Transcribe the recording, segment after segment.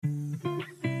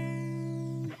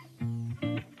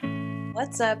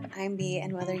What's up? I'm Bea,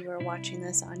 and whether you are watching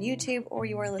this on YouTube or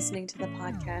you are listening to the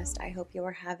podcast, I hope you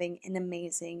are having an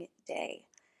amazing day.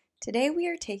 Today we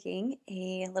are taking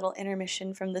a little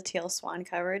intermission from the Teal Swan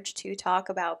coverage to talk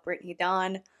about Brittany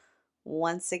Dawn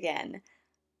once again.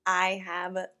 I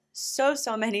have so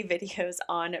many videos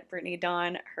on Brittany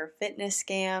Dawn, her fitness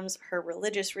scams, her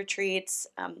religious retreats,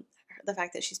 the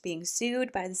fact that she's being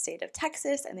sued by the state of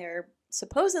Texas and they're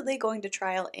supposedly going to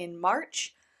trial in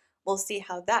March. We'll see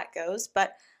how that goes,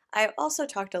 but I've also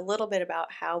talked a little bit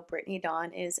about how Brittany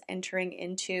Dawn is entering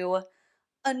into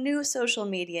a new social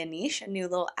media niche, a new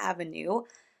little avenue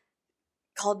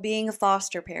called being a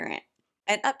foster parent.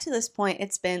 And up to this point,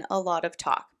 it's been a lot of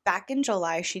talk. Back in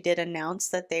July, she did announce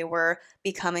that they were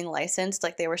becoming licensed,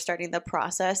 like they were starting the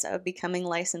process of becoming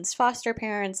licensed foster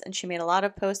parents, and she made a lot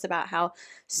of posts about how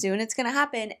soon it's going to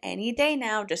happen, any day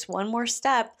now, just one more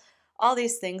step. All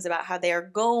these things about how they are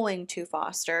going to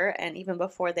foster, and even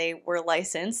before they were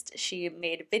licensed, she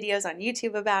made videos on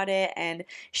YouTube about it, and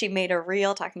she made a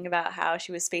reel talking about how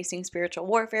she was facing spiritual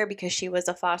warfare because she was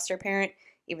a foster parent,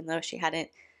 even though she hadn't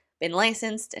been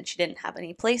licensed and she didn't have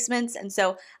any placements. And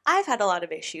so I've had a lot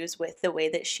of issues with the way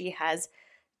that she has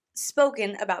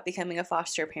spoken about becoming a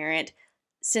foster parent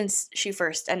since she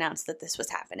first announced that this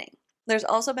was happening. There's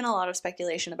also been a lot of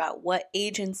speculation about what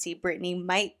agency Brittany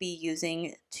might be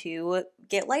using to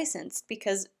get licensed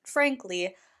because,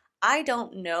 frankly, I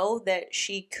don't know that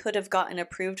she could have gotten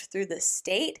approved through the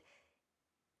state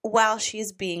while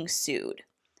she's being sued.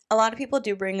 A lot of people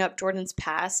do bring up Jordan's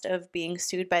past of being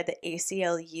sued by the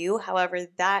ACLU. However,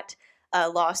 that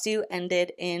lawsuit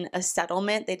ended in a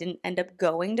settlement. They didn't end up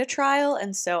going to trial,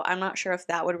 and so I'm not sure if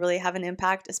that would really have an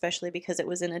impact, especially because it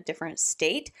was in a different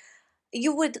state.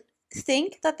 You would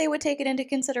think that they would take it into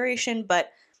consideration,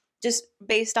 but just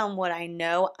based on what I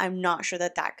know, I'm not sure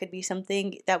that that could be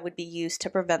something that would be used to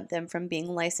prevent them from being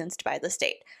licensed by the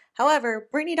state. However,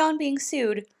 Brittany Dawn being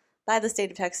sued by the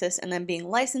state of Texas and then being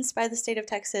licensed by the state of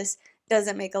Texas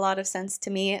doesn't make a lot of sense to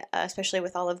me, especially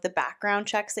with all of the background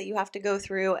checks that you have to go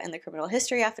through and the criminal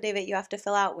history affidavit you have to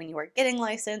fill out when you are getting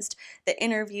licensed, the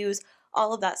interviews,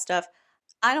 all of that stuff.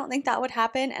 I don't think that would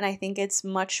happen, and I think it's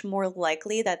much more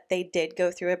likely that they did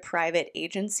go through a private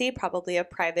agency, probably a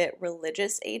private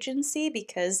religious agency,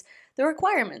 because the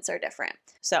requirements are different.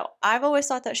 So I've always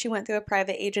thought that she went through a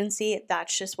private agency.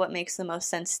 That's just what makes the most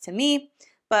sense to me.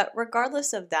 But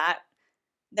regardless of that,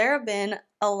 there have been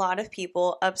a lot of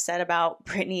people upset about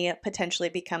Brittany potentially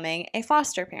becoming a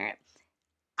foster parent.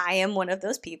 I am one of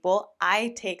those people.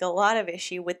 I take a lot of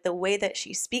issue with the way that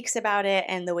she speaks about it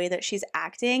and the way that she's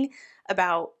acting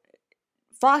about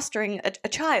fostering a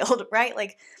child, right?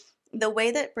 Like the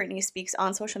way that Brittany speaks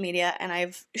on social media, and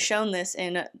I've shown this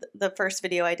in the first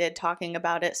video I did talking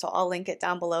about it, so I'll link it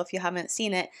down below if you haven't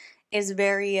seen it, is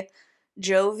very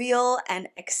jovial and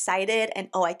excited and,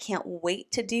 oh, I can't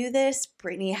wait to do this.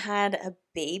 Brittany had a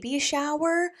baby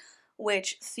shower,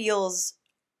 which feels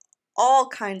all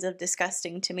kinds of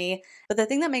disgusting to me. But the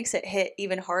thing that makes it hit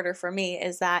even harder for me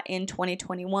is that in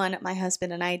 2021, my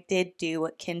husband and I did do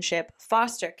kinship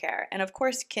foster care. And of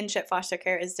course, kinship foster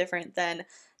care is different than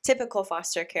typical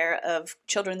foster care of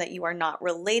children that you are not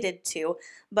related to.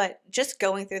 But just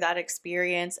going through that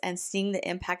experience and seeing the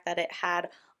impact that it had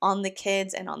on the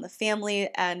kids and on the family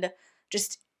and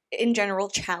just in general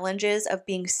challenges of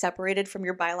being separated from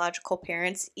your biological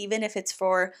parents, even if it's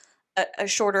for a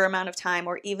shorter amount of time,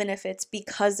 or even if it's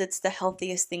because it's the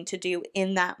healthiest thing to do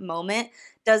in that moment,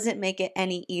 doesn't make it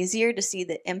any easier to see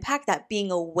the impact that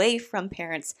being away from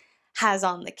parents has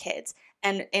on the kids.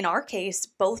 And in our case,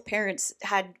 both parents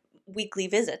had weekly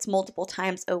visits multiple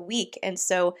times a week. And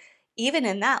so even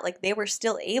in that, like they were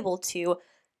still able to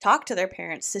talk to their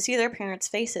parents, to see their parents'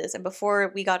 faces. And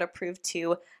before we got approved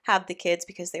to have the kids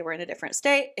because they were in a different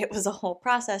state, it was a whole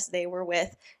process. They were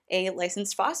with a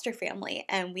licensed foster family,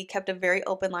 and we kept a very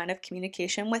open line of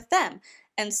communication with them.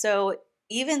 And so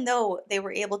even though they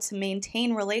were able to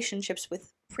maintain relationships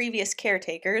with previous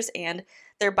caretakers and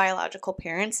their biological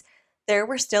parents, there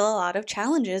were still a lot of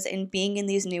challenges in being in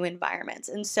these new environments.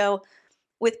 And so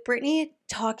with Brittany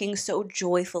talking so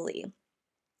joyfully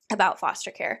about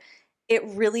foster care, it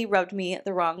really rubbed me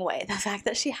the wrong way. The fact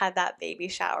that she had that baby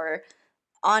shower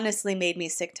honestly made me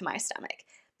sick to my stomach,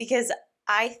 because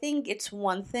I think it's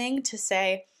one thing to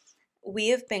say we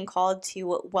have been called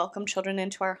to welcome children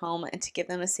into our home and to give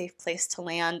them a safe place to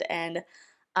land. And,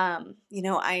 I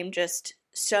am just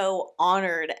so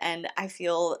honored and I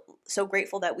feel so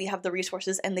grateful that we have the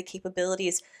resources and the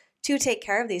capabilities to take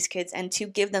care of these kids and to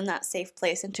give them that safe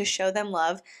place and to show them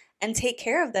love and take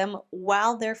care of them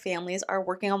while their families are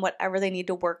working on whatever they need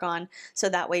to work on so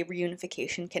that way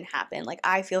reunification can happen. Like,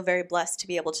 I feel very blessed to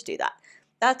be able to do that.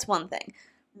 That's one thing.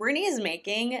 Brittany is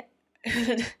making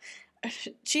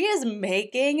she is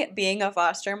making being a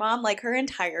foster mom like her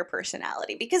entire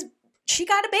personality because she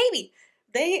got a baby.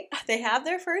 They have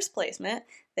their first placement.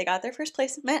 They got their first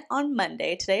placement on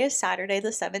Monday. Today is Saturday the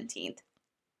 17th.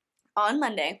 On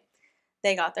Monday,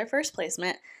 they got their first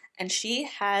placement, and she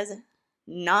has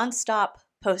nonstop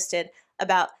posted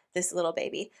about this little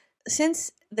baby.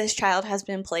 Since this child has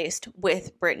been placed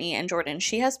with Brittany and Jordan,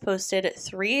 she has posted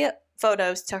 3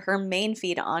 photos to her main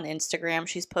feed on Instagram.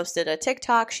 She's posted a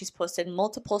TikTok. She's posted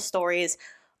multiple stories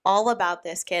all about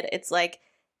this kid. It's like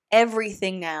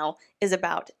everything now is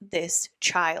about this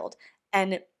child.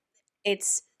 And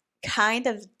it's kind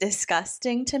of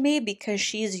disgusting to me because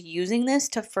she's using this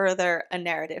to further a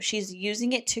narrative. She's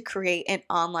using it to create an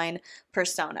online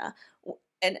persona.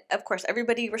 And of course,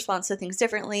 everybody responds to things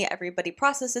differently. Everybody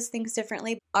processes things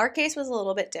differently. Our case was a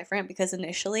little bit different because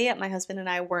initially my husband and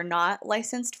I were not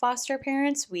licensed foster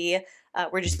parents. We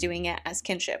were just doing it as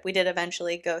kinship. We did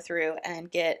eventually go through and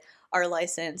get our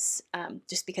license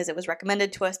just because it was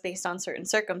recommended to us based on certain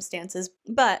circumstances.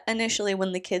 But initially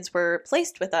when the kids were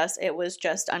placed with us, it was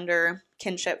just under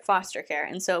kinship foster care.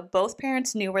 And so both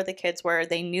parents knew where the kids were.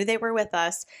 They knew they were with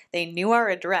us. They knew our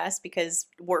address because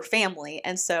we're family.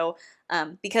 And so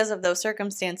because of those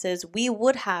circumstances, we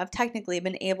would have technically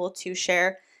been able to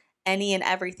share any and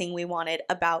everything we wanted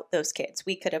about those kids.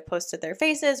 We could have posted their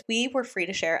faces. We were free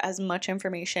to share as much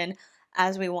information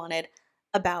as we wanted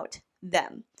about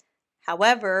them.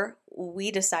 However,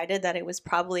 we decided that it was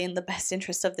probably in the best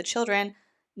interest of the children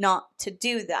not to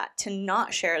do that, to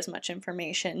not share as much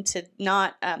information, to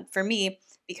not, for me,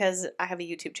 because I have a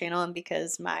YouTube channel and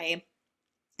because my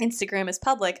Instagram is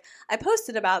public, I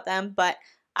posted about them, but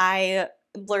I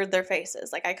blurred their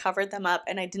faces. Like, I covered them up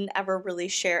and I didn't ever really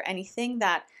share anything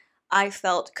that I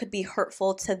felt could be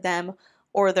hurtful to them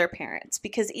or their parents.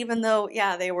 Because even though,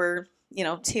 yeah, they were,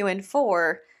 2 and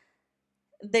 4,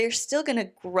 they're still going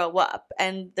to grow up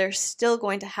and they're still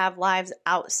going to have lives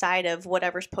outside of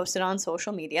whatever's posted on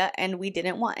social media. And we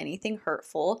didn't want anything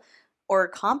hurtful or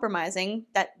compromising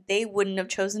that they wouldn't have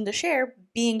chosen to share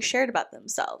being shared about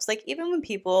themselves. Like, even when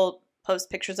people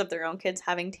post pictures of their own kids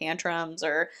having tantrums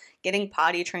or getting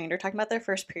potty trained or talking about their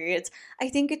first periods, I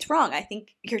think it's wrong. I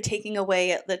think you're taking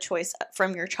away the choice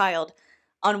from your child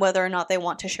on whether or not they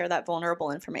want to share that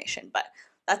vulnerable information. But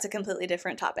that's a completely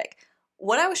different topic.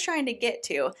 What I was trying to get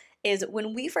to is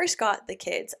when we first got the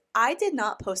kids, I did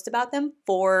not post about them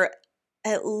for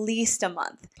at least a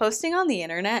month. Posting on the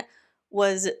internet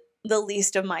was the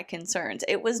least of my concerns.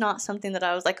 It was not something that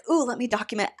I was like, ooh, let me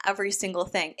document every single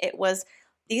thing. It was,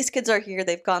 these kids are here.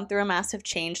 They've gone through a massive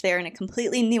change. They're in a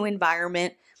completely new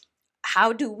environment.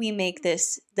 How do we make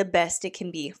this the best it can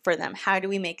be for them? How do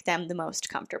we make them the most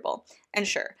comfortable? And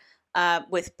sure,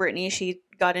 with Brittany, she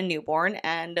got a newborn,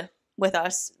 and with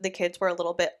us, the kids were a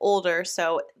little bit older,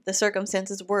 so the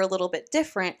circumstances were a little bit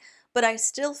different. But I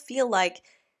still feel like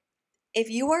if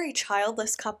you are a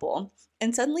childless couple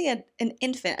and suddenly an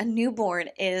infant, a newborn,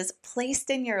 is placed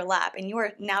in your lap and you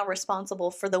are now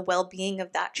responsible for the well-being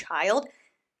of that child,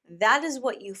 that is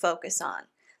what you focus on.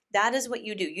 That is what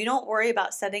you do. You don't worry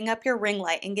about setting up your ring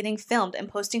light and getting filmed and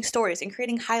posting stories and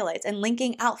creating highlights and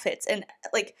linking outfits and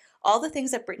like all the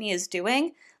things that Brittany is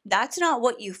doing. That's not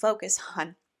what you focus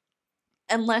on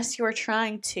unless you're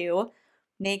trying to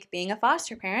make being a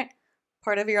foster parent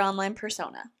part of your online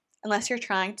persona. Unless you're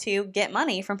trying to get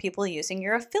money from people using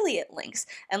your affiliate links.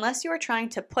 Unless you are trying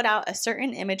to put out a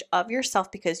certain image of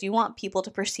yourself because you want people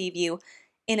to perceive you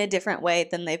in a different way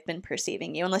than they've been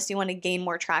perceiving you, unless you want to gain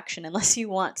more traction, unless you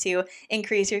want to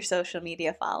increase your social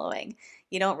media following.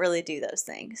 You don't really do those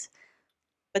things.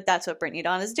 But that's what Brittany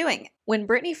Dawn is doing. When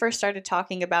Brittany first started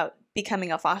talking about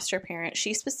becoming a foster parent,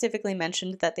 she specifically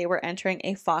mentioned that they were entering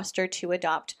a foster to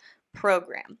adopt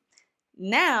program.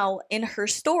 Now, in her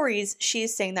stories, she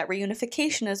is saying that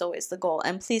reunification is always the goal,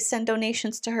 and please send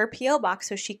donations to her P.O. box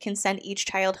so she can send each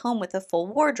child home with a full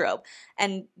wardrobe.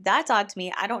 And that's odd to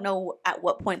me. I don't know at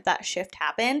what point that shift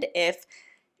happened, if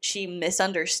she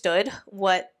misunderstood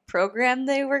what program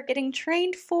they were getting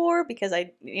trained for, because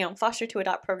foster to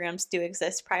adopt programs do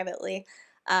exist privately.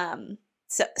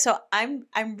 So I'm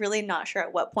really not sure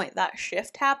at what point that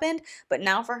shift happened, but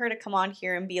now for her to come on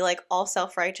here and be like all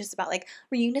self-righteous about like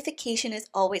reunification is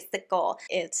always the goal,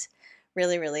 it's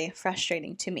really, really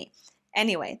frustrating to me.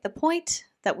 Anyway, the point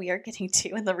that we are getting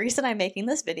to, and the reason I'm making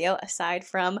this video, aside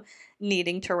from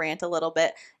needing to rant a little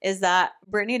bit, is that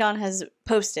Brittany Dawn has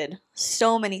posted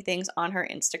so many things on her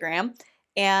Instagram,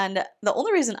 And the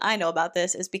only reason I know about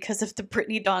this is because of the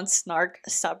Brittany Dawn Snark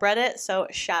subreddit. So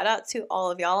shout out to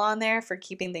all of y'all on there for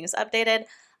keeping things updated.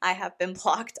 I have been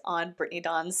blocked on Brittany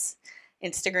Dawn's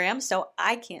Instagram, so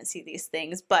I can't see these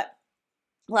things. But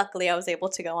luckily, I was able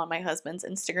to go on my husband's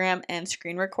Instagram and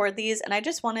screen record these. And I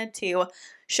just wanted to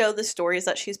show the stories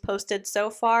that she's posted so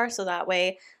far. So that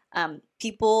way,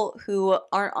 people who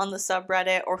aren't on the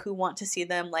subreddit or who want to see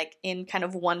them like in kind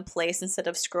of one place instead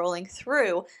of scrolling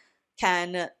through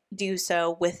can do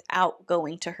so without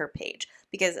going to her page,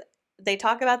 because they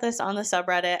talk about this on the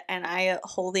subreddit and I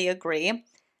wholly agree.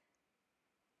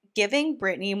 Giving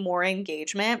Brittany more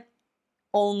engagement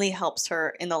only helps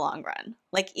her in the long run.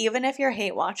 Like, even if you're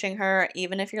hate watching her,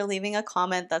 even if you're leaving a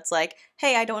comment that's like,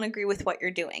 hey, I don't agree with what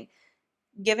you're doing,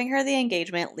 giving her the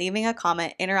engagement, leaving a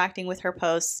comment, interacting with her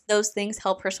posts, those things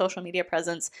help her social media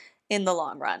presence in the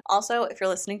long run. Also, if you're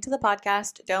listening to the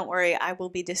podcast, don't worry, I will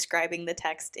be describing the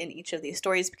text in each of these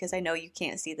stories because I know you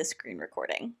can't see the screen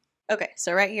recording. Okay,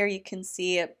 so right here you can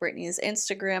see Brittany's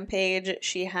Instagram page.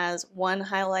 She has one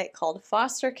highlight called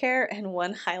foster care and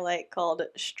one highlight called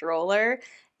stroller.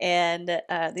 And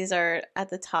these are at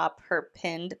the top her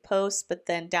pinned posts, but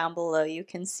then down below you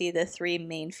can see the 3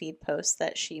 main feed posts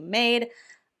that she made.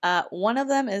 One of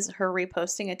them is her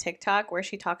reposting a TikTok where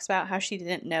she talks about how she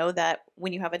didn't know that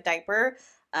when you have a diaper,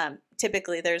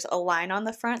 typically there's a line on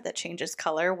the front that changes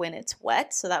color when it's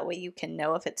wet, so that way you can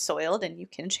know if it's soiled and you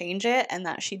can change it, and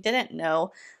that she didn't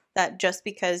know that just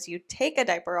because you take a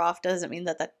diaper off doesn't mean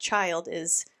that the child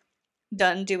is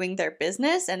done doing their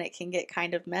business, and it can get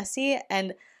kind of messy.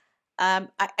 And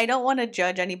I don't want to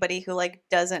judge anybody who like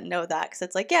doesn't know that, because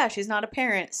it's like, yeah, she's not a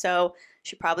parent, so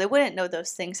she probably wouldn't know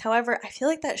those things. However, I feel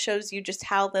like that shows you just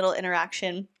how little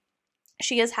interaction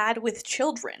she has had with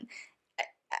children.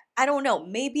 I don't know,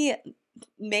 maybe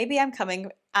I'm coming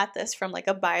at this from like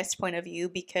a biased point of view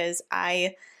because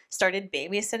I started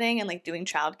babysitting and like doing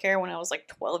childcare when I was like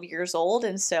 12 years old,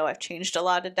 and so I've changed a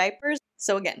lot of diapers.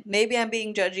 So again, maybe I'm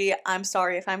being judgy. I'm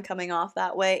sorry if I'm coming off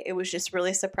that way. It was just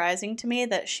really surprising to me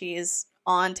that she's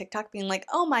on TikTok being like,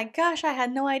 oh my gosh, I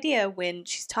had no idea, when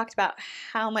she's talked about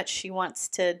how much she wants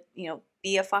to,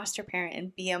 be a foster parent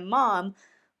and be a mom.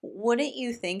 Wouldn't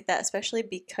you think that, especially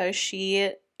because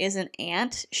she is an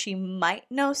aunt, she might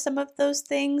know some of those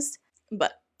things?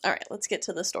 But all right, let's get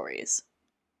to the stories.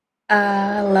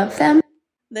 Love them.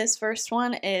 This first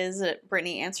one is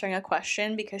Brittany answering a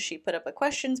question because she put up a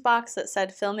questions box that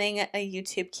said filming a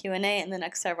YouTube Q&A in the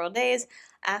next several days.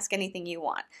 Ask anything you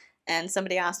want. And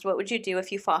somebody asked, what would you do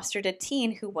if you fostered a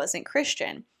teen who wasn't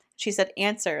Christian? She said,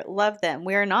 answer, love them.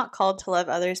 We are not called to love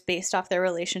others based off their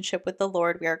relationship with the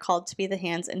Lord. We are called to be the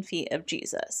hands and feet of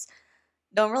Jesus.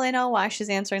 Don't really know why she's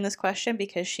answering this question,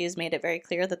 because she has made it very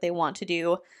clear that they want to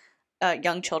do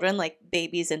young children, like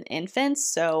babies and infants.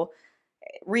 So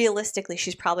realistically,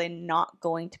 she's probably not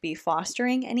going to be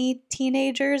fostering any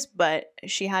teenagers, but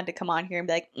she had to come on here and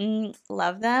be like,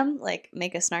 love them, like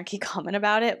make a snarky comment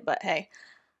about it. But hey,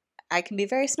 I can be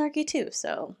very snarky too,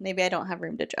 so maybe I don't have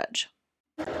room to judge.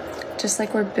 Just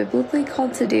like we're biblically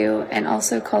called to do, and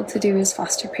also called to do as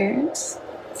foster parents.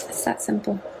 It's that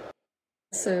simple.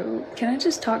 So, can I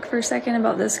just talk for a second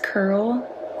about this curl?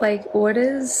 Like, what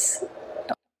is...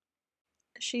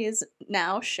 She is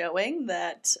now showing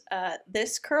that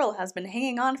this curl has been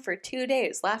hanging on for 2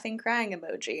 days, laughing, crying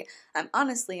emoji. I'm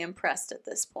honestly impressed at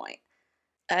this point.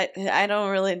 I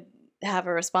don't really have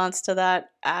a response to that.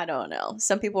 I don't know.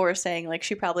 Some people were saying like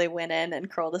she probably went in and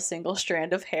curled a single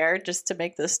strand of hair just to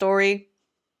make the story.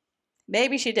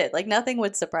 Maybe she did. Like, nothing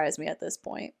would surprise me at this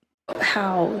point.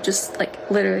 How? Just like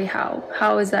literally how?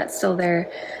 How is that still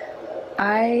there?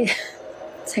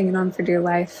 It's hanging on for dear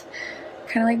life.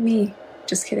 Kind of like me.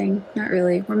 Just kidding. Not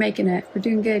really. We're making it. We're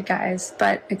doing good, guys.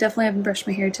 But I definitely haven't brushed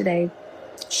my hair today.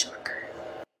 Shocker.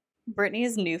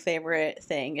 Brittany's new favorite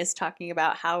thing is talking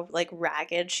about how like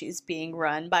ragged she's being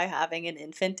run by having an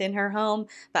infant in her home,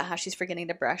 about how she's forgetting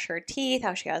to brush her teeth,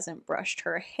 how she hasn't brushed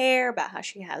her hair, about how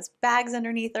she has bags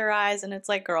underneath her eyes. And it's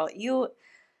like, girl, you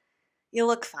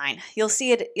look fine. You'll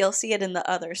see it in the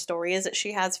other stories.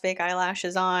 She has fake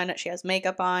eyelashes on, she has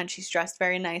makeup on, she's dressed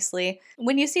very nicely.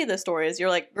 When you see the stories, you're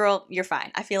like, girl, you're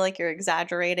fine. I feel like you're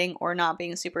exaggerating or not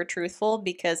being super truthful,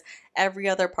 because every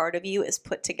other part of you is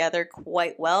put together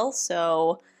quite well.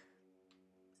 So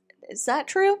is that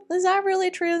true? Is that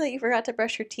really true that you forgot to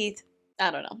brush your teeth?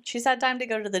 I don't know. She's had time to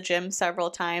go to the gym several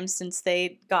times since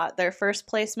they got their first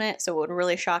placement, so it would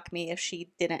really shock me if she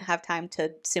didn't have time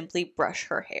to simply brush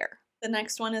her hair. The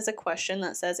next one is a question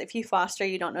that says, if you foster,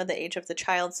 you don't know the age of the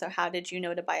child, so how did you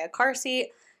know to buy a car seat?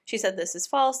 She said this is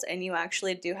false, and you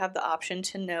actually do have the option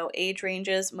to know age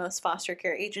ranges. Most foster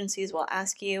care agencies will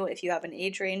ask you if you have an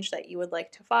age range that you would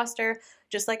like to foster.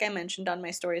 Just like I mentioned on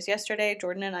my stories yesterday,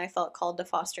 Jordan and I felt called to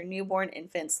foster newborn,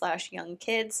 infant/young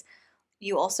kids.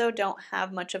 You also don't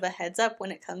have much of a heads up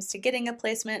when it comes to getting a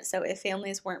placement, so if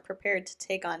families weren't prepared to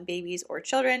take on babies or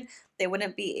children, they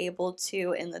wouldn't be able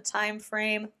to in the time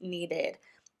frame needed.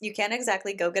 You can't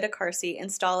exactly go get a car seat,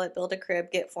 install it, build a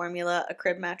crib, get formula, a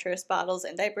crib mattress, bottles,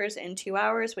 and diapers in 2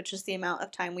 hours, which is the amount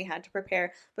of time we had to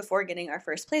prepare before getting our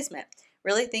first placement.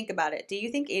 Really think about it. Do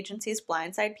you think agencies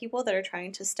blindside people that are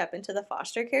trying to step into the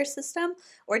foster care system?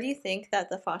 Or do you think that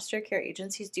the foster care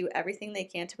agencies do everything they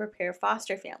can to prepare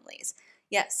foster families?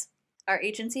 Yes, our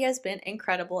agency has been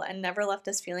incredible and never left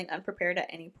us feeling unprepared at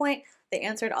any point. They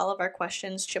answered all of our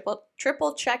questions,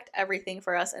 triple checked everything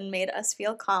for us, and made us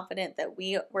feel confident that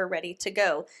we were ready to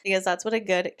go, because that's what a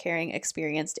good, caring,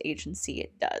 experienced agency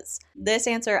does. This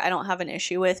answer I don't have an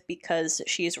issue with, because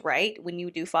she's right. When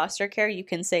you do foster care, you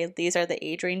can say these are the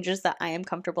age ranges that I am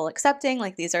comfortable accepting,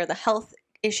 like these are the health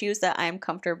issues that I'm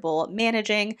comfortable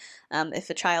managing. If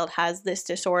a child has this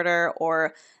disorder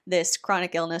or this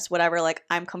chronic illness, whatever, like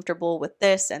I'm comfortable with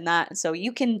this and that. So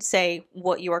you can say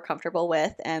what you are comfortable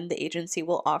with, and the agency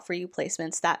will offer you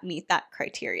placements that meet that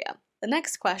criteria. The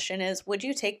next question is, would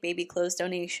you take baby clothes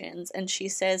donations? And she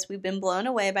says, we've been blown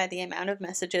away by the amount of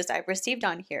messages I've received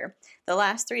on here. The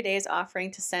last 3 days offering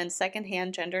to send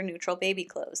secondhand gender neutral baby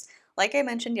clothes. Like I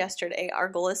mentioned yesterday, our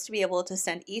goal is to be able to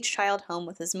send each child home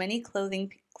with as many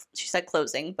clothing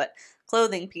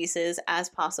pieces as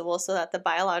possible, so that the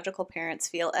biological parents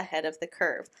feel ahead of the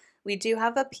curve. We do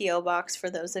have a P.O. box for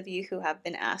those of you who have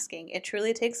been asking. It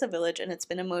truly takes a village, and it's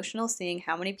been emotional seeing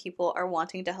how many people are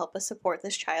wanting to help us support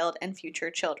this child and future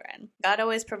children. God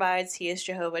always provides. He is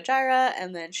Jehovah Jireh,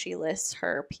 and then she lists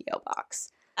her P.O.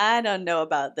 box. I don't know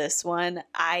about this one.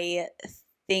 I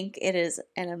think it is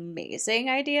an amazing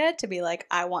idea to be like,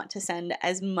 I want to send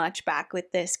as much back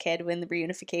with this kid when the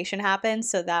reunification happens,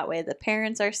 so that way the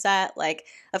parents are set. Like,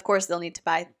 of course, they'll need to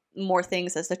buy more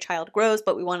things as the child grows,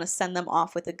 but we want to send them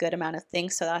off with a good amount of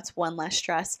things, so that's one less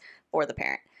stress for the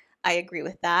parent. I agree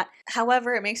with that.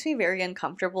 However, it makes me very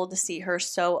uncomfortable to see her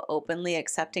so openly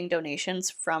accepting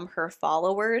donations from her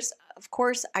followers. Of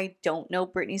course, I don't know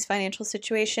Brittany's financial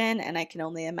situation, and I can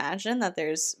only imagine that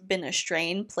there's been a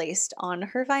strain placed on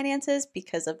her finances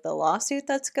because of the lawsuit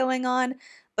that's going on.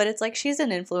 But it's like, she's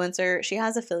an influencer. She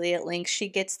has affiliate links. She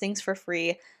gets things for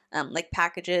free, like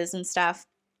packages and stuff.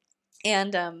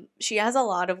 And she has a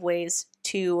lot of ways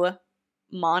to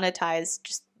monetize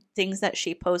just things that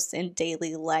she posts in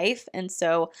daily life. And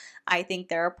so I think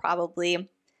there are probably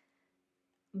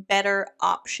better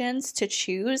options to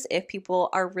choose if people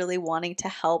are really wanting to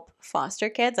help foster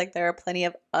kids. Like, there are plenty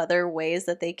of other ways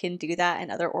that they can do that,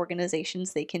 and other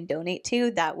organizations they can donate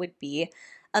to. That would be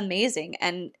amazing.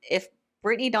 And if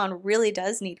Brittany Dawn really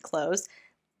does need clothes,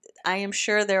 I am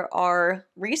sure there are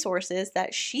resources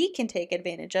that she can take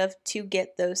advantage of to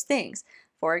get those things.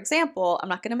 For example, I'm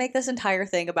not going to make this entire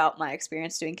thing about my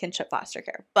experience doing kinship foster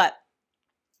care, but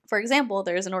for example,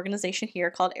 there's an organization here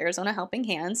called Arizona Helping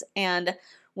Hands, and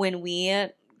when we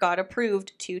got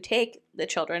approved to take the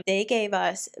children, they gave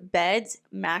us beds,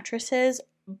 mattresses,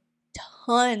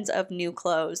 tons of new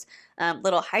clothes,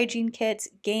 little hygiene kits,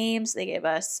 games. They gave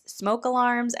us smoke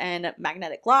alarms and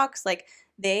magnetic locks. Like,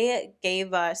 they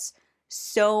gave us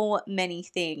so many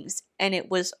things, and it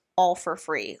was all for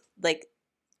free, like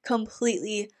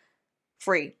completely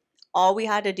free. All we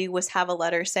had to do was have a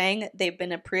letter saying they've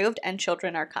been approved and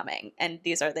children are coming, and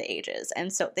these are the ages.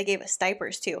 And so they gave us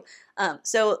diapers too.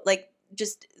 So like,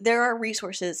 just, there are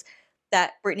resources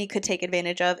that Brittany could take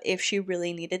advantage of if she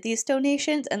really needed these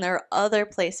donations. And there are other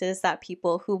places that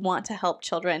people who want to help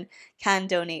children can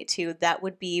donate to that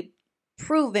would be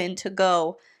proven to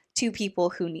go to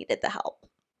people who needed the help.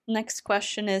 Next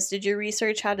question is, did you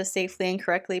research how to safely and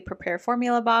correctly prepare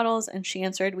formula bottles? And she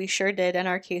answered, we sure did, and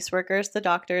our caseworkers, the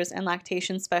doctors, and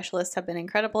lactation specialists have been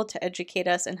incredible to educate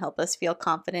us and help us feel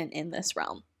confident in this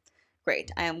realm.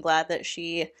 Great. I am glad that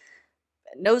she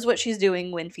knows what she's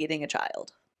doing when feeding a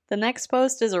child. The next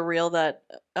post is a reel that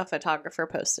a photographer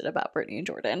posted about Brittany and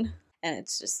Jordan. And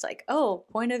it's just like, oh,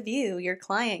 point of view, your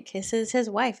client kisses his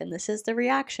wife, and this is the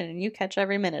reaction, and you catch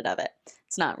every minute of it.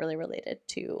 It's not really related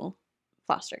to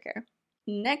foster care.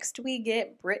 Next, we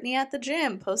get Brittany at the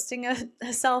gym posting a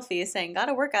selfie saying, got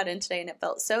a workout in today and it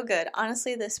felt so good.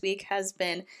 Honestly, this week has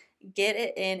been get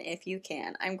it in if you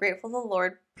can. I'm grateful the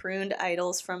Lord pruned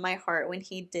idols from my heart when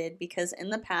he did, because in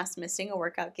the past, missing a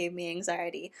workout gave me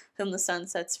anxiety. Whom the sun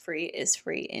sets free is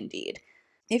free indeed.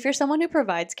 If you're someone who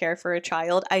provides care for a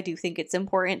child, I do think it's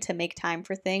important to make time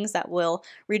for things that will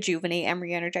rejuvenate and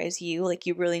re-energize you. Like,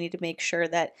 you really need to make sure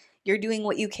that you're doing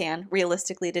what you can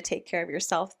realistically to take care of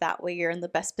yourself. That way you're in the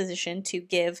best position to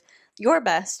give your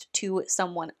best to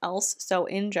someone else. So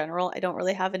in general, I don't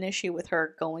really have an issue with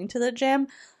her going to the gym.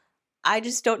 I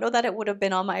just don't know that it would have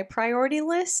been on my priority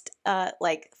list,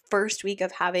 like first week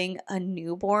of having a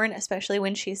newborn, especially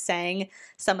when she's saying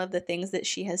some of the things that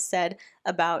she has said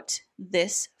about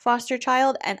this foster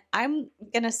child. And I'm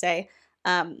going to say,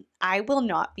 I will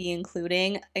not be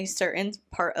including a certain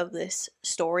part of this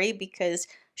story because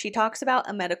she talks about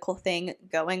a medical thing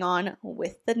going on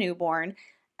with the newborn,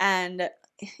 and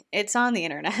it's on the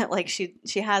internet. Like, she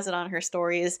has it on her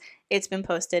stories. It's been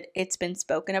posted, it's been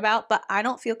spoken about, but I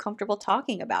don't feel comfortable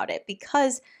talking about it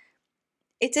because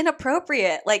it's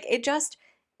inappropriate. Like, it just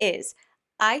is.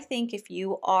 I think if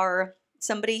you are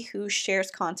somebody who shares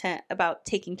content about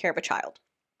taking care of a child,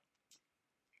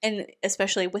 and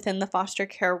especially within the foster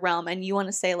care realm, and you want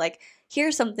to say, like,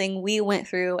 here's something we went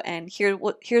through, and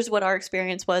here's what our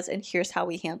experience was, and here's how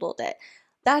we handled it.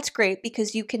 That's great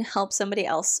because you can help somebody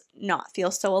else not feel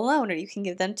so alone, or you can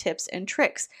give them tips and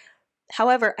tricks.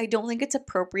 However, I don't think it's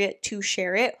appropriate to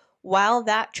share it while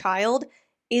that child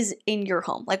is in your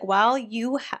home. Like, while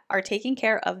you are taking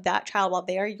care of that child, while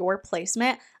they are your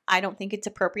placement, I don't think it's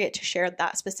appropriate to share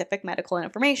that specific medical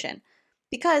information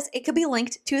because it could be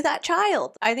linked to that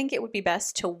child. I think it would be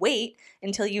best to wait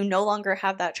until you no longer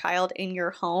have that child in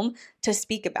your home to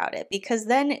speak about it, because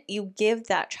then you give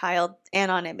that child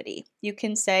anonymity. You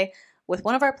can say, with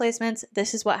one of our placements,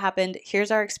 this is what happened,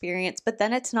 here's our experience, but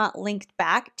then it's not linked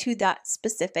back to that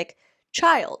specific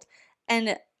child.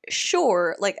 And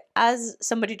sure, like, as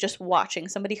somebody just watching,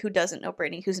 somebody who doesn't know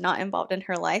Brittany, who's not involved in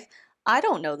her life, I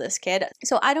don't know this kid,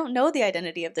 so I don't know the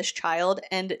identity of this child,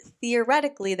 and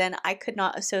theoretically then I could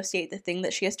not associate the thing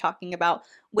that she is talking about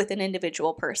with an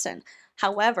individual person.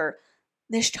 However,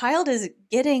 this child is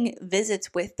getting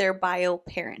visits with their bio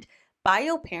parent.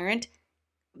 Bio parent,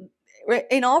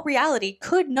 in all reality,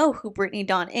 could know who Brittany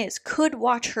Dawn is, could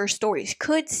watch her stories,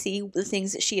 could see the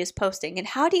things that she is posting. And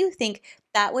how do you think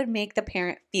that would make the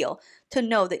parent feel to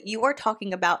know that you are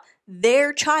talking about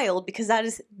their child, because that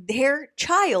is their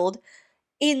child,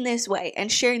 in this way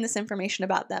and sharing this information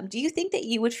about them? Do you think that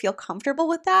you would feel comfortable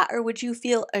with that, or would you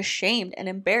feel ashamed and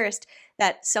embarrassed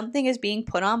that something is being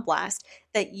put on blast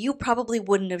that you probably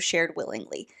wouldn't have shared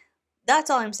willingly? That's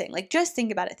all I'm saying. Like, just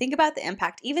think about it. Think about the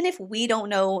impact. Even if we don't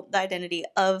know the identity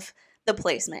of the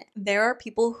placement, there are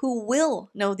people who will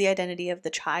know the identity of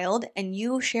the child, and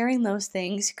you sharing those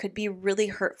things could be really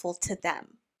hurtful to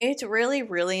them. It's really,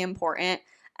 really important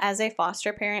as a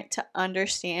foster parent to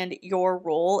understand your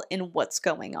role in what's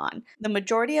going on. The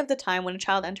majority of the time when a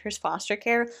child enters foster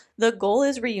care, the goal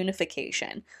is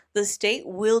reunification. The state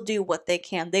will do what they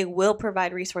can. They will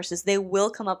provide resources. They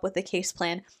will come up with a case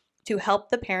plan to help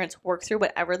the parents work through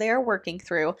whatever they are working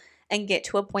through and get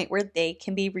to a point where they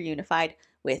can be reunified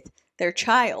with their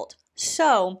child.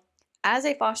 So, as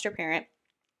a foster parent,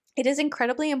 it is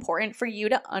incredibly important for you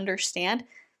to understand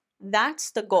that's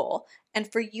the goal,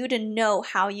 and for you to know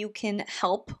how you can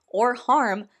help or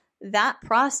harm that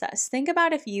process. Think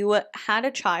about if you had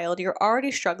a child, you're already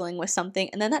struggling with something,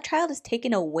 and then that child is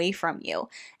taken away from you,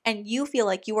 and you feel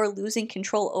like you are losing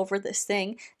control over this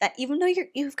thing that, even though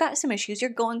you've got some issues, you're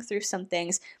going through some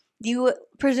things, you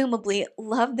presumably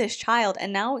love this child,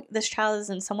 and now this child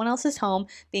is in someone else's home,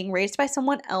 being raised by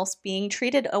someone else, being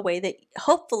treated a way that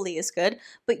hopefully is good,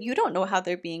 but you don't know how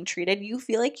they're being treated. You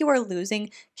feel like you are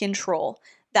losing control.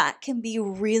 That can be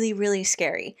really, really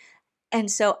scary.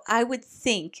 And so I would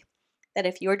think that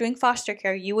if you are doing foster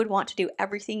care, you would want to do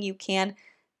everything you can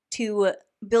to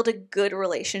build a good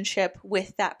relationship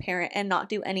with that parent and not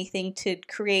do anything to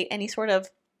create any sort of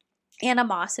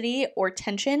animosity or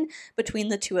tension between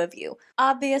the two of you.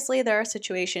 Obviously, there are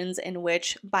situations in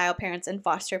which bio parents and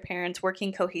foster parents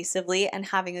working cohesively and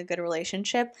having a good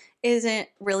relationship isn't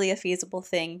really a feasible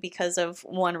thing because of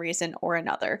one reason or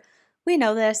another. We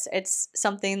know this. It's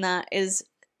something that is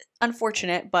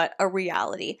unfortunate, but a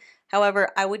reality. However,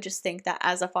 I would just think that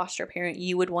as a foster parent,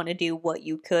 you would want to do what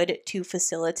you could to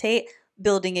facilitate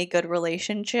building a good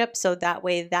relationship, so that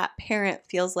way that parent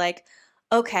feels like,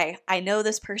 okay, I know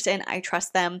this person, I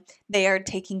trust them, they are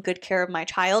taking good care of my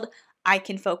child, I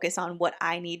can focus on what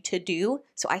I need to do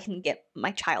so I can get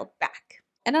my child back.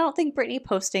 And I don't think Brittany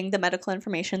posting the medical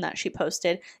information that she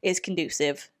posted is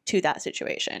conducive to that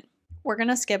situation. We're going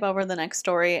to skip over the next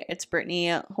story. It's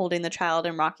Brittany holding the child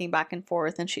and rocking back and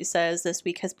forth, and she says, "This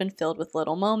week has been filled with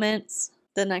little moments."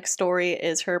 The next story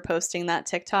is her posting that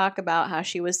TikTok about how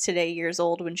she was today years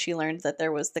old when she learned that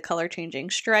there was the color changing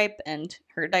stripe and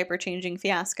her diaper changing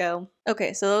fiasco.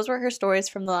 Okay, so those were her stories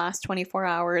from the last 24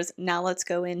 hours. Now let's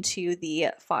go into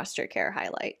the foster care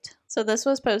highlight. So this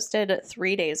was posted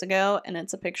 3 days ago, and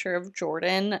it's a picture of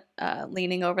Jordan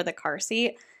leaning over the car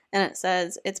seat. And it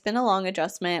says, "It's been a long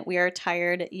adjustment. We are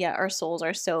tired, yet our souls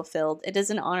are so filled. It is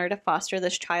an honor to foster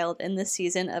this child in this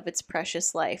season of its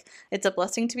precious life. It's a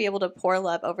blessing to be able to pour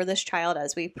love over this child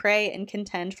as we pray and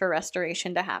contend for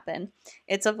restoration to happen.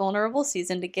 It's a vulnerable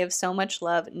season to give so much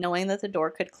love, knowing that the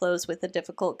door could close with a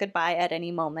difficult goodbye at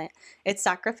any moment. It's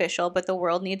sacrificial, but the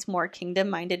world needs more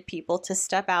kingdom-minded people to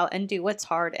step out and do what's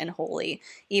hard and holy,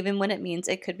 even when it means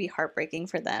it could be heartbreaking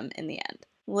for them in the end."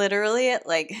 Literally,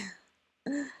 like...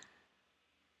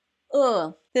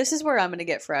 Ugh. This is where I'm going to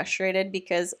get frustrated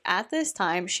because at this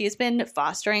time, she's been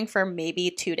fostering for maybe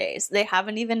 2 days. They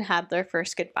haven't even had their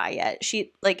first goodbye yet.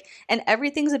 And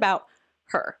everything's about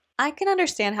her. I can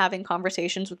understand having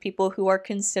conversations with people who are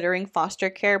considering foster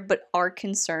care but are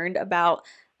concerned about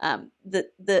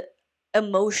the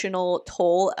emotional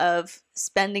toll of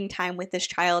spending time with this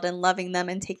child and loving them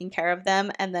and taking care of them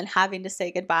and then having to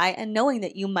say goodbye and knowing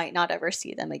that you might not ever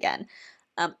see them again.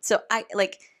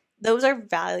 Those are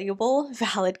valuable,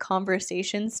 valid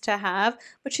conversations to have,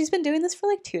 but she's been doing this for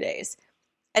like 2 days.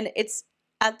 And it's,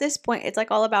 at this point, it's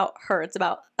like all about her. It's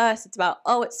about us. It's about,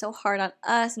 oh, it's so hard on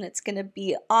us and it's going to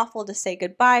be awful to say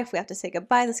goodbye. If we have to say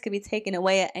goodbye, this could be taken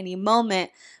away at any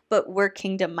moment, but we're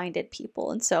kingdom-minded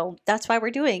people. And so that's why we're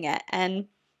doing it. And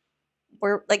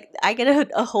we're like, I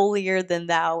get a holier than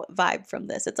thou vibe from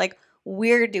this. It's like,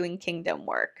 we're doing kingdom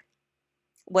work.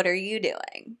 What are you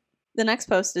doing? The next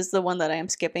post is the one that I am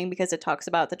skipping because it talks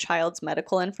about the child's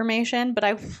medical information, but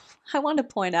I want to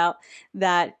point out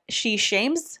that she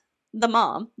shames the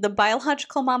mom, the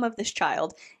biological mom of this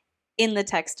child, in the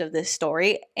text of this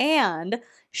story, and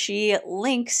she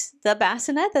links the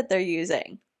bassinet that they're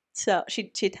using. So she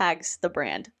tags the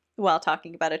brand while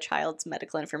talking about a child's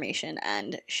medical information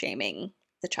and shaming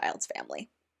the child's family.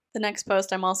 The next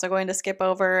post I'm also going to skip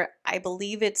over. I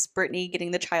believe it's Brittany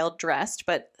getting the child dressed,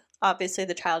 but obviously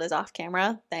the child is off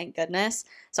camera, thank goodness.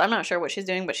 So I'm not sure what she's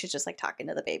doing, but she's just like talking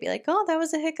to the baby like, "Oh, that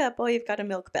was a hiccup. Oh, you've got a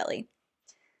milk belly."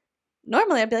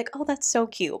 Normally I'd be like, "Oh, that's so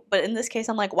cute." But in this case,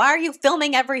 I'm like, why are you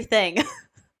filming everything?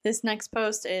 This next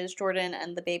post is Jordan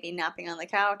and the baby napping on the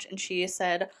couch. And she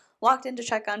said, "Walked in to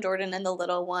check on Jordan and the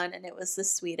little one, and it was the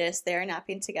sweetest. They're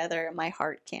napping together. My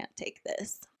heart can't take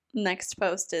this." Next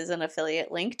post is an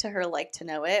affiliate link to her Like to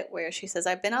Know It, where she says,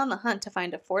 "I've been on the hunt to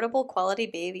find affordable quality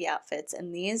baby outfits,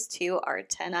 and these two are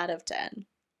 10 out of 10.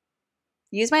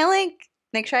 Use my link.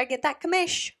 Make sure I get that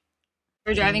commish."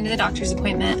 We're driving to the doctor's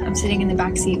appointment. I'm sitting in the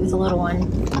back seat with a little one.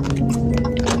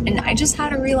 And I just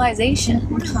had a realization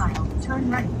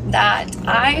that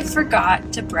I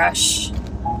forgot to brush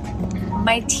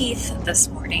my teeth this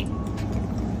morning.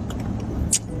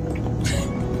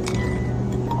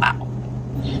 Wow.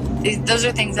 Those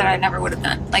are things that I never would have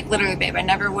done. Like, literally, babe, I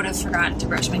never would have forgotten to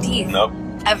brush my teeth. Nope.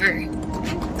 Ever.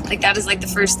 Like, that is, like, the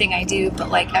first thing I do, but,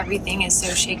 like, everything is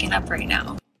so shaken up right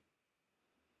now.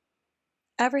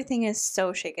 Everything is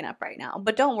so shaken up right now.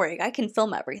 But don't worry, I can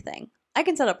film everything. I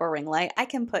can set up a ring light. I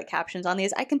can put captions on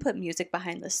these. I can put music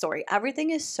behind this story.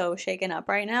 Everything is so shaken up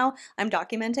right now. I'm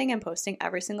documenting and posting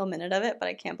every single minute of it, but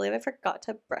I can't believe I forgot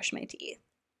to brush my teeth.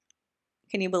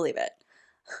 Can you believe it?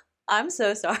 I'm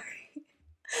so sorry.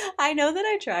 I know that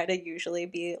I try to usually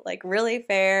be like really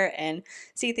fair and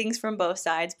see things from both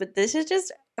sides, but this is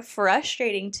just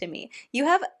frustrating to me. You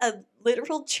have a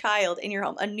literal child in your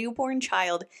home, a newborn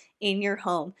child in your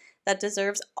home that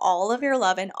deserves all of your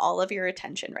love and all of your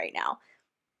attention right now.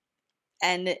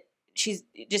 And she's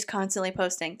just constantly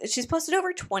posting. She's posted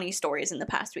over 20 stories in the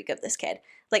past week of this kid.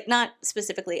 Like, not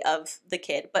specifically of the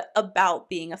kid, but about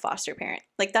being a foster parent.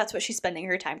 Like, that's what she's spending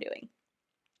her time doing.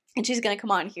 And she's going to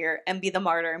come on here and be the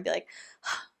martyr and be like,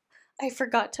 "I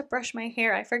forgot to brush my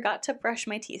hair. I forgot to brush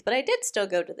my teeth, but I did still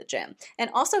go to the gym." And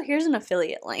also, here's an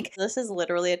affiliate link. This is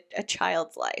literally a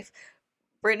child's life.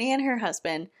 Brittany and her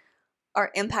husband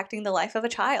are impacting the life of a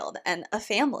child and a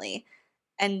family.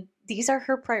 And these are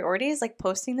her priorities. Like,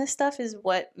 posting this stuff is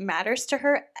what matters to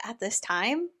her at this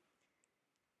time.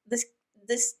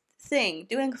 This thing,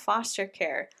 doing foster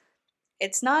care,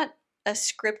 it's not a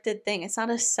scripted thing. It's not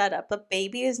a setup. A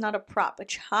baby is not a prop. A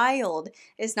child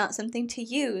is not something to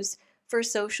use for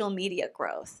social media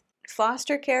growth.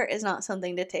 Foster care is not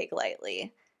something to take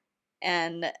lightly.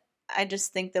 And I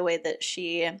just think the way that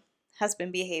she has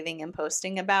been behaving and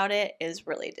posting about it is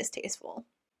really distasteful.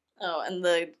 Oh, and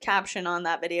the caption on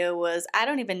that video was, "I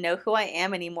don't even know who I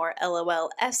am anymore, LOL,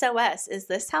 SOS, is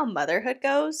this how motherhood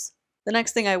goes?" The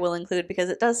next thing I will include, because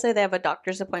it does say they have a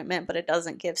doctor's appointment, but it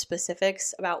doesn't give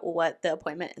specifics about what the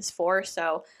appointment is for.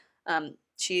 So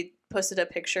she posted a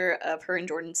picture of her and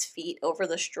Jordan's feet over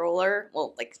the stroller.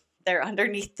 Well, like they're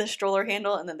underneath the stroller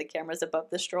handle, and then the camera's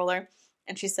above the stroller.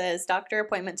 And she says, "Doctor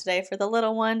appointment today for the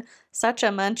little one. Such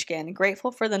a munchkin.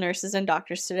 Grateful for the nurses and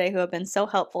doctors today who have been so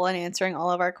helpful in answering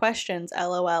all of our questions.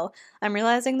 LOL. I'm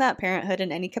realizing that parenthood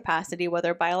in any capacity,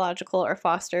 whether biological or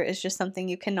foster, is just something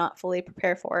you cannot fully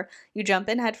prepare for. You jump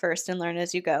in head first and learn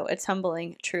as you go. It's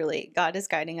humbling, truly. God is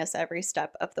guiding us every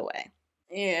step of the way."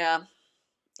 Yeah.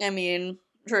 I mean,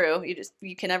 true.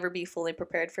 You can never be fully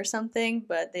prepared for something,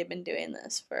 but they've been doing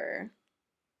this for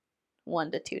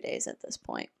 1 to 2 days at this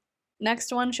point.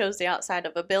 Next one shows the outside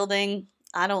of a building.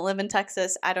 I don't live in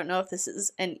Texas. I don't know if this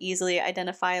is an easily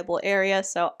identifiable area,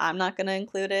 so I'm not going to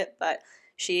include it, but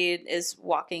she is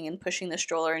walking and pushing the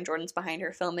stroller, and Jordan's behind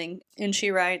her filming. And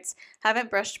she writes, "Haven't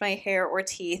brushed my hair or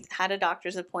teeth, had a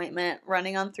doctor's appointment,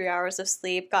 running on 3 hours of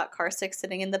sleep, got car sick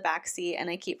sitting in the back seat, and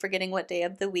I keep forgetting what day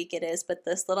of the week it is, but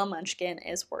this little munchkin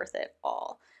is worth it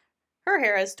all." Her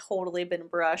hair has totally been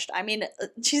brushed. I mean,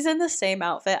 she's in the same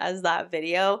outfit as that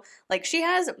video. Like, she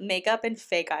has makeup and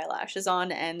fake eyelashes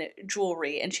on and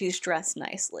jewelry, and she's dressed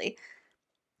nicely.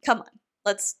 Come on,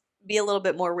 let's be a little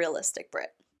bit more realistic,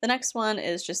 Britt. The next one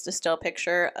is just a still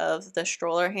picture of the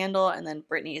stroller handle and then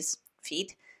Brittany's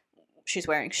feet. She's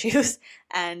wearing shoes,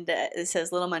 and it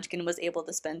says, "Little Munchkin was able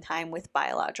to spend time with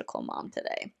biological mom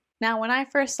today." Now, when I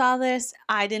first saw this,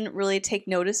 I didn't really take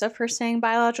notice of her saying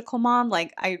biological mom.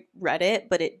 Like, I read it,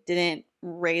 but it didn't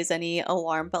raise any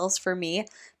alarm bells for me,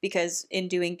 because in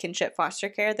doing kinship foster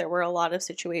care, there were a lot of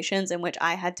situations in which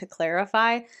I had to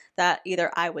clarify that either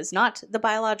I was not the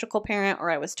biological parent or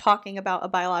I was talking about a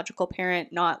biological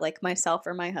parent, not like myself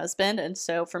or my husband. And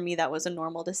so for me, that was a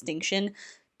normal distinction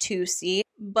to see.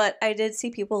 But I did see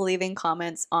people leaving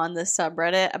comments on the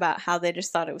subreddit about how they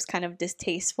just thought it was kind of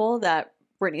distasteful that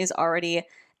Brittany's already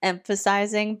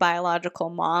emphasizing biological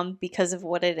mom because of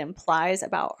what it implies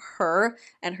about her,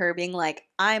 and her being like,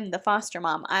 "I'm the foster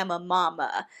mom, I'm a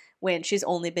mama," when she's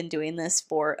only been doing this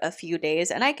for a few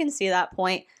days. And I can see that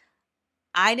point.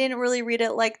 I didn't really read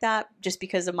it like that just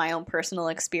because of my own personal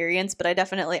experience, but I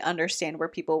definitely understand where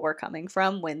people were coming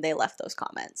from when they left those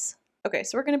comments. Okay,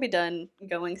 so we're going to be done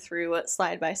going through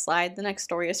slide by slide. The next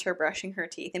story is her brushing her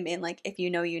teeth and being like, "If you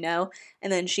know, you know."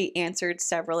 And then she answered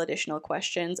several additional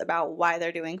questions about why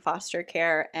they're doing foster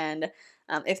care and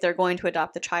if they're going to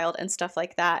adopt the child and stuff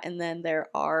like that. And then there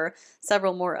are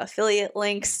several more affiliate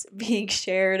links being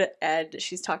shared, and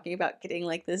she's talking about getting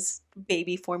like this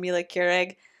baby formula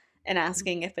Keurig and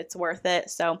asking if it's worth it.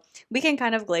 So we can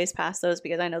kind of glaze past those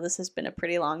because I know this has been a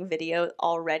pretty long video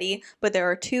already, but there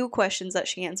are 2 questions that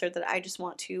she answered that I just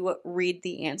want to read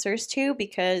the answers to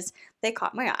because they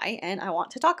caught my eye and I want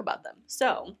to talk about them.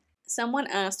 So someone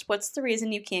asked, "What's the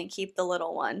reason you can't keep the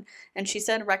little one?" And she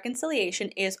said, "Reconciliation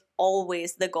is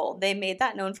always the goal. They made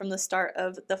that known from the start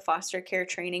of the foster care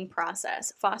training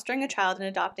process. Fostering a child and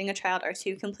adopting a child are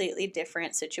 2 completely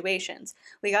different situations.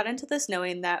 We got into this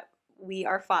knowing that we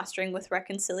are fostering with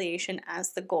reconciliation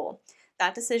as the goal.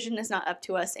 That decision is not up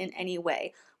to us in any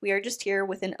way. We are just here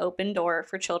with an open door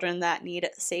for children that need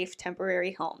safe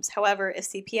temporary homes. However, if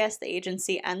CPS, the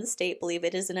agency, and the state believe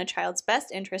it is in a child's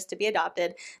best interest to be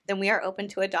adopted, then we are open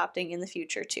to adopting in the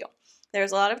future too.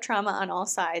 There's a lot of trauma on all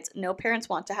sides. No parents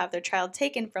want to have their child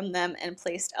taken from them and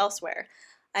placed elsewhere."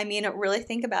 I mean, really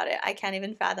think about it. I can't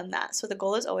even fathom that. So the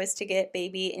goal is always to get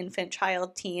baby, infant,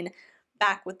 child, teen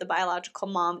back with the biological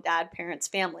mom, dad, parents,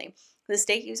 family. The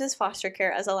state uses foster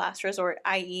care as a last resort,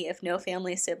 i.e. if no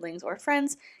family, siblings, or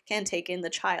friends can take in the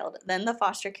child. Then the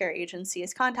foster care agency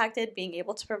is contacted. Being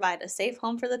able to provide a safe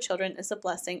home for the children is a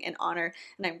blessing and honor,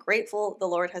 and I'm grateful the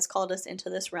Lord has called us into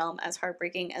this realm, as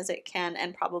heartbreaking as it can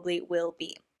and probably will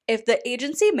be. If the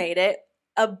agency made it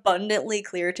abundantly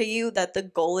clear to you that the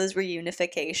goal is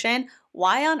reunification,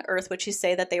 why on earth would she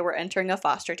say that they were entering a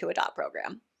foster to adopt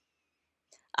program?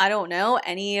 I don't know.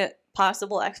 Any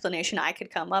possible explanation I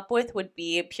could come up with would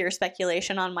be pure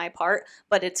speculation on my part,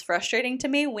 but it's frustrating to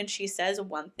me when she says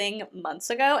one thing months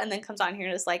ago and then comes on here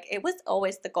and is like, "It was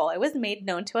always the goal. It was made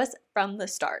known to us from the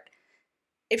start."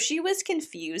 If she was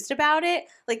confused about it,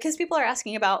 like, because people are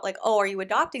asking about, like, "Oh, are you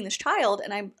adopting this child?"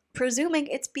 And I'm presuming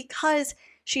it's because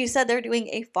she said they're doing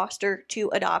a foster to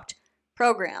adopt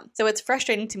program. So it's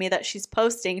frustrating to me that she's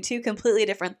posting 2 completely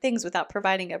different things without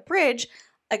providing a bridge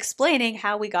explaining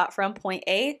how we got from point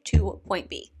A to point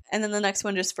B. And then the next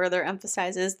one just further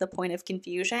emphasizes the point of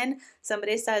confusion.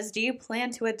 Somebody says, do you plan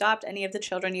to adopt any of the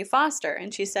children you foster?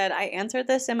 And she said, I answered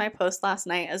this in my post last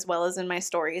night as well as in my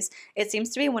stories. It seems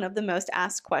to be one of the most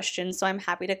asked questions, so I'm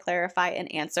happy to clarify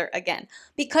and answer again.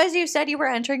 Because you said you were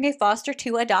entering a foster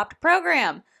to adopt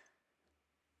program.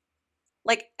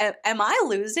 Like, am I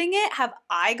losing it? Have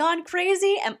I gone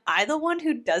crazy? Am I the one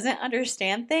who doesn't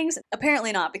understand things?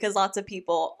 Apparently not, because lots of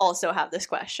people also have this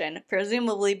question,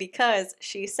 presumably because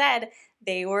she said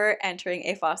they were entering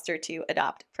a foster to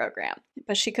adopt program.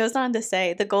 But she goes on to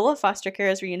say, the goal of foster care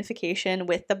is reunification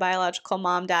with the biological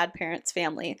mom, dad, parents,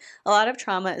 family. A lot of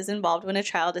trauma is involved when a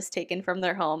child is taken from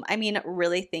their home. I mean,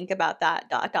 really think about that, ...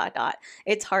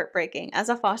 It's heartbreaking. As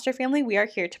a foster family, we are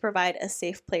here to provide a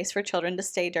safe place for children to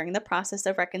stay during the process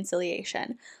of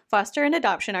reconciliation. Foster and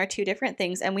adoption are two different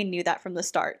things, and we knew that from the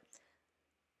start.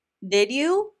 Did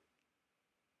you?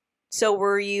 So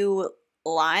were you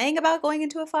lying about going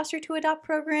into a foster to adopt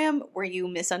program? Were you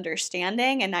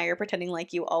misunderstanding and now you're pretending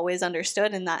like you always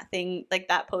understood and that thing, like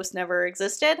that post never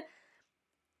existed?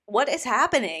 What is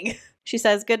happening? She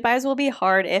says, goodbyes will be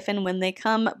hard if and when they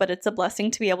come, but it's a blessing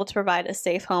to be able to provide a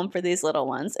safe home for these little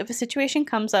ones. If a situation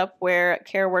comes up where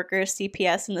care workers,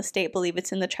 CPS, and the state believe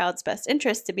it's in the child's best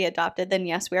interest to be adopted, then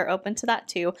yes, we are open to that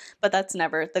too, but that's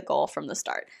never the goal from the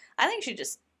start. I think she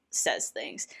just says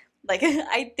things. Like,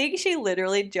 I think she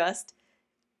literally just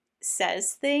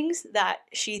says things that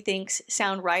she thinks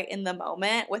sound right in the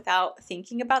moment without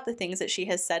thinking about the things that she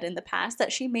has said in the past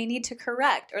that she may need to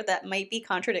correct or that might be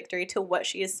contradictory to what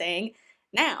she is saying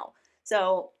now.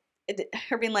 So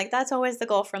her being like, that's always the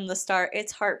goal from the start.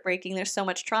 It's heartbreaking. There's so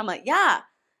much trauma. Yeah,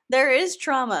 there is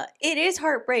trauma. It is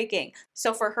heartbreaking.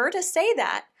 So for her to say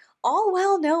that, all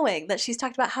while knowing that she's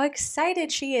talked about how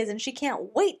excited she is and she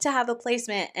can't wait to have a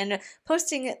placement and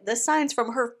posting the signs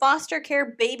from her foster care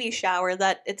baby shower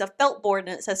that it's a felt board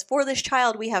and it says, for this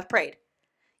child we have prayed.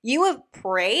 You have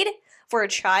prayed for a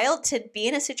child to be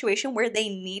in a situation where they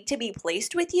need to be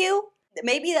placed with you?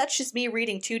 Maybe that's just me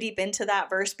reading too deep into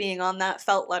that verse being on that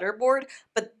felt letterboard,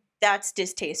 but that's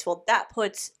distasteful. That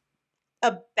puts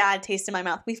a bad taste in my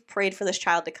mouth. We've prayed for this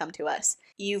child to come to us.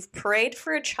 You've prayed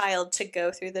for a child to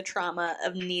go through the trauma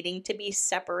of needing to be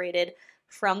separated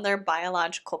from their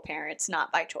biological parents,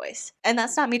 not by choice. And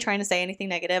that's not me trying to say anything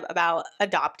negative about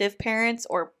adoptive parents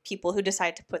or people who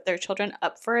decide to put their children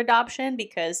up for adoption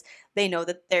because they know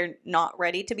that they're not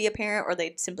ready to be a parent or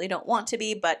they simply don't want to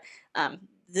be, but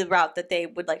the route that they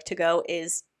would like to go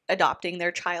is adopting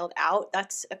their child out.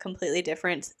 That's a completely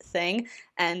different thing.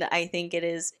 And I think it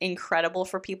is incredible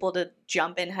for people to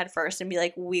jump in head first and be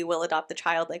like, we will adopt the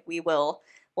child. Like we'll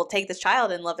take this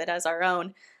child and love it as our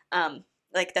own.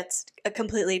 Like that's a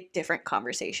completely different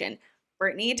conversation.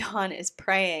 Brittany Dawn is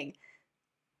praying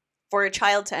for a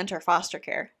child to enter foster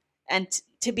care and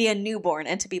to be a newborn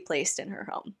and to be placed in her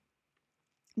home.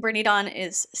 Brittany Dawn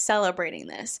is celebrating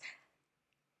this.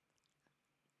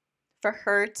 For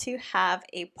her to have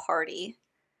a party,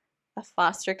 a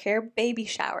foster care baby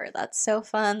shower. That's so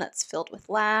fun. That's filled with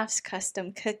laughs,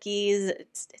 custom cookies.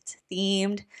 It's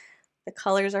themed. The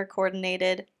colors are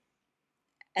coordinated.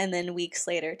 And then weeks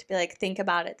later to be like, think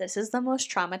about it. This is the most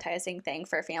traumatizing thing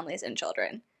for families and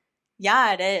children.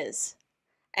 Yeah, it is.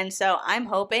 And so I'm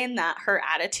hoping that her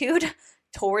attitude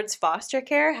towards foster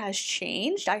care has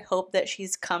changed. I hope that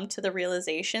she's come to the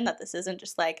realization that this isn't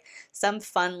just like some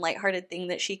fun, lighthearted thing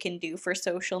that she can do for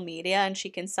social media and she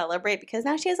can celebrate because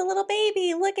now she has a little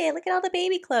baby. Look at all the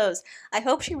baby clothes. I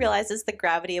hope she realizes the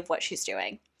gravity of what she's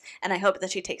doing. And I hope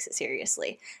that she takes it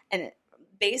seriously. And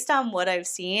based on what I've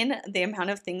seen, the amount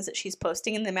of things that she's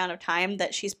posting and the amount of time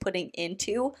that she's putting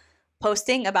into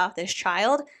posting about this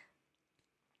child,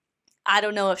 I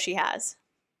don't know if she has.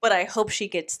 But I hope she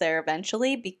gets there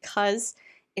eventually because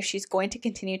if she's going to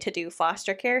continue to do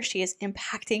foster care, she is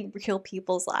impacting real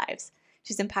people's lives.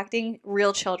 She's impacting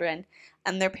real children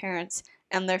and their parents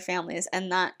and their families.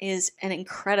 And that is an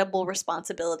incredible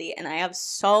responsibility. And I have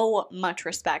so much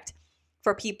respect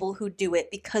for people who do it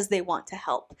because they want to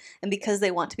help and because they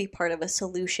want to be part of a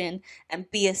solution and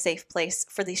be a safe place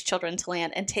for these children to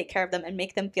land and take care of them and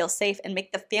make them feel safe and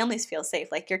make the families feel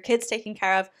safe. Like your kids taken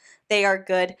care of, they are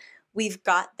good. We've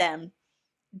got them.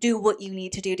 Do what you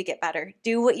need to do to get better.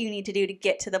 Do what you need to do to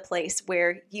get to the place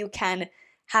where you can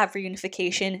have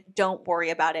reunification. Don't worry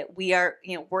about it. We're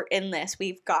in this.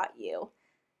 We've got you.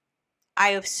 I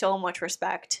have so much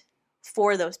respect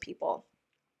for those people.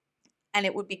 And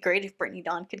it would be great if Brittany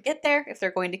Dawn could get there if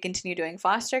they're going to continue doing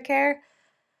foster care.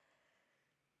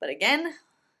 But again,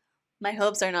 my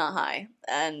hopes are not high.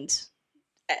 And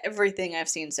everything I've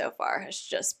seen so far has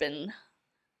just been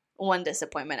one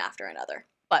disappointment after another.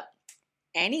 But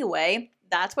anyway,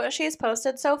 that's what she's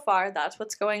posted so far. That's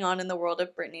what's going on in the world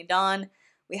of Brittany Dawn.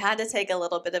 We had to take a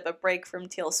little bit of a break from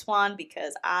Teal Swan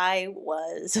because I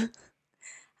was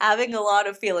having a lot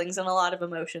of feelings and a lot of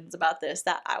emotions about this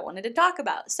that I wanted to talk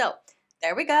about. So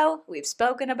there we go. We've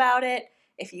spoken about it.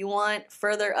 If you want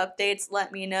further updates,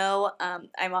 let me know.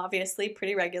 I'm obviously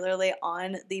pretty regularly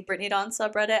on the Brittany Dawn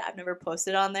subreddit. I've never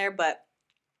posted on there, but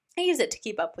I use it to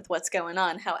keep up with what's going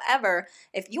on. However,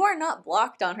 if you are not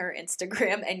blocked on her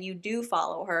Instagram and you do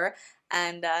follow her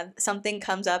and something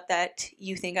comes up that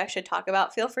you think I should talk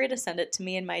about, feel free to send it to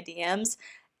me in my DMs.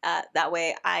 That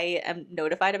way I am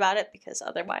notified about it, because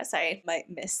otherwise I might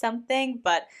miss something.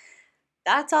 But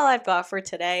that's all I've got for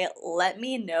today. Let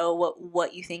me know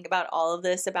what you think about all of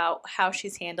this, about how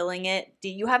she's handling it. Do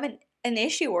you have an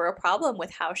issue or a problem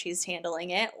with how she's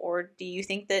handling it? Or do you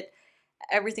think that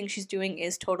everything she's doing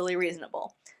is totally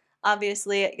reasonable?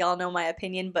 Obviously, y'all know my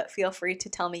opinion, but feel free to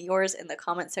tell me yours in the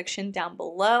comment section down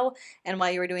below. And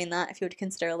while you are doing that, if you would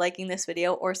consider liking this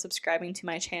video or subscribing to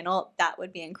my channel, that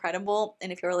would be incredible.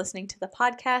 And if you're listening to the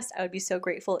podcast, I would be so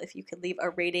grateful if you could leave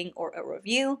a rating or a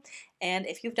review. And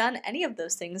if you've done any of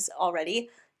those things already,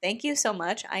 thank you so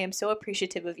much. I am so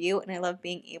appreciative of you, and I love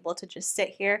being able to just sit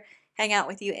here, hang out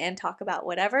with you, and talk about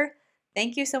whatever.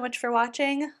 Thank you so much for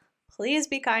watching. Please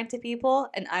be kind to people,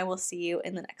 and I will see you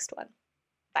in the next one.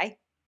 Bye.